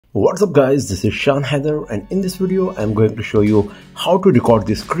What's up guys, this is Shan Heather, and in this video I'm going to show you how to record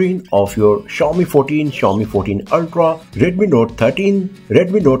the screen of your Xiaomi 14, Xiaomi 14 Ultra, Redmi Note 13,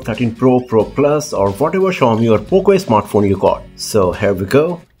 Redmi Note 13 Pro, Pro Plus or whatever Xiaomi or Poco smartphone you got. So here we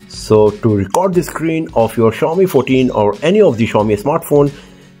go. So to record the screen of your Xiaomi 14 or any of the Xiaomi smartphone,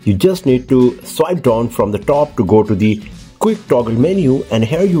 you just need to swipe down from the top to go to the quick toggle menu, and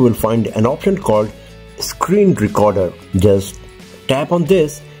here you will find an option called screen recorder. Just tap on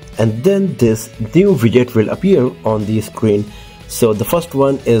this and then this new widget will appear on the screen. So the first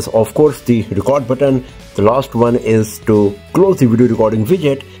one is of course the record button, the last one is to close the video recording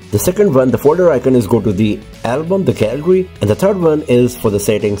widget, the second one, the folder icon, is go to the album, the gallery, and the third one is for the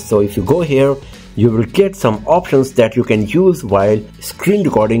settings. So if you go here, you will get some options that you can use while screen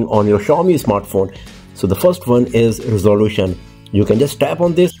recording on your Xiaomi smartphone. So the first one is resolution. You can just tap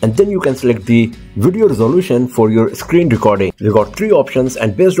on this and then you can select the video resolution for your screen recording. We got three options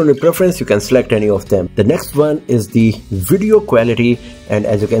and based on your preference you can select any of them. The next one is the video quality, and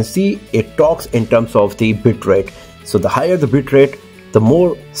as you can see it talks in terms of the bitrate. So the higher the bitrate, the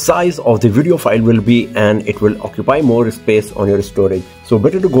more size of the video file will be and it will occupy more space on your storage. So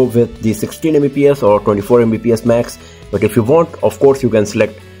better to go with the 16 Mbps or 24 Mbps max, but if you want, of course you can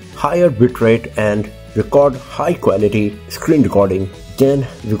select higher bitrate and record high quality screen recording. Then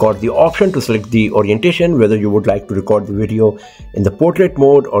we got the option to select the orientation, whether you would like to record the video in the portrait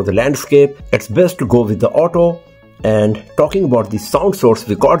mode or the landscape. It's best to go with the auto. And talking about the sound source,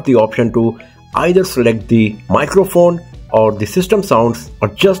 we got the option to either select the microphone or the system sounds or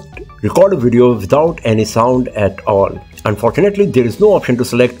just record a video without any sound at all. Unfortunately, there is no option to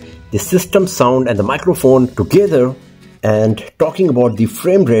select the system sound and the microphone together. And talking about the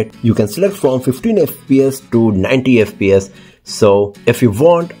frame rate, you can select from 15 fps to 90 fps. So if you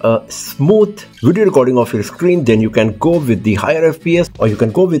want a smooth video recording of your screen, then you can go with the higher fps or you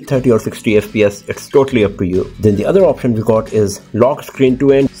can go with 30 or 60 fps. It's totally up to you. Then the other option we got is lock screen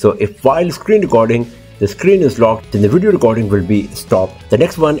to end. So if while screen recording the screen is locked, then the video recording will be stopped. The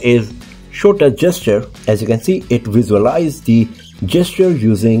next one is show touch gesture. As you can see, it visualizes the gesture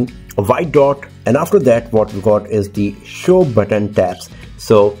using a white dot, and after that what we got is the show button taps.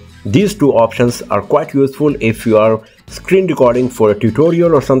 So these two options are quite useful if you are screen recording for a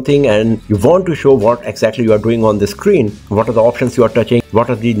tutorial or something and you want to show what exactly you are doing on the screen, what are the options you are touching, what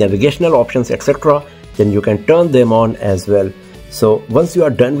are the navigational options, etc. Then you can turn them on as well. So once you are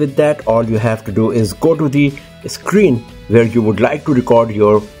done with that, all you have to do is go to the screen where you would like to record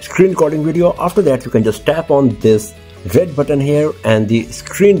your screen recording video. After that you can just tap on this red button here and the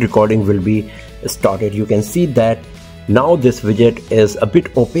screen recording will be started. You can see that now this widget is a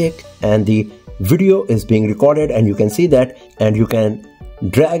bit opaque and the video is being recorded, and you can see that, and you can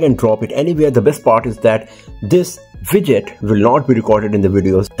drag and drop it anywhere. The best part is that this widget will not be recorded in the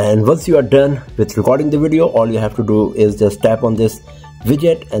videos, and once you are done with recording the video, all you have to do is just tap on this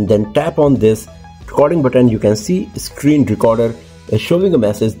widget and then tap on this recording button. You can see screen recorder is showing a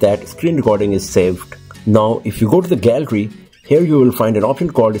message that screen recording is saved. Now if you go to the gallery, here you will find an option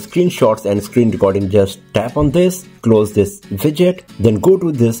called screenshots and screen recording. Just tap on this, close this widget, then go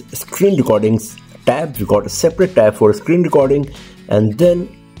to this screen recordings tab. We got a separate tab for screen recording, and then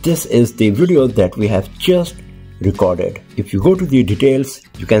this is the video that we have just recorded. If you go to the details,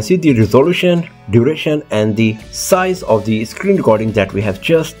 you can see the resolution, duration and the size of the screen recording that we have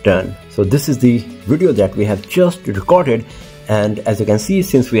just done. So this is the video that we have just recorded. And as you can see,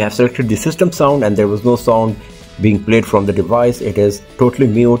 since we have selected the system sound and there was no sound being played from the device, it is totally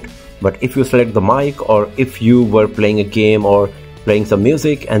mute. But if you select the mic, or if you were playing a game or playing some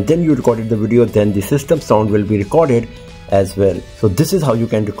music and then you recorded the video, then the system sound will be recorded as well. So this is how you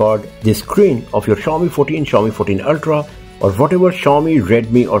can record the screen of your Xiaomi 14, Xiaomi 14 Ultra or whatever Xiaomi,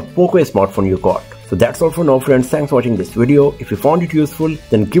 Redmi or Poco smartphone you got. So that's all for now friends. Thanks for watching this video. If you found it useful,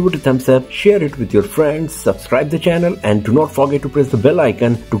 then give it a thumbs up, share it with your friends, subscribe the channel, and do not forget to press the bell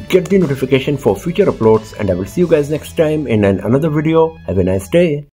icon to get the notification for future uploads. And I will see you guys next time in another video. Have a nice day.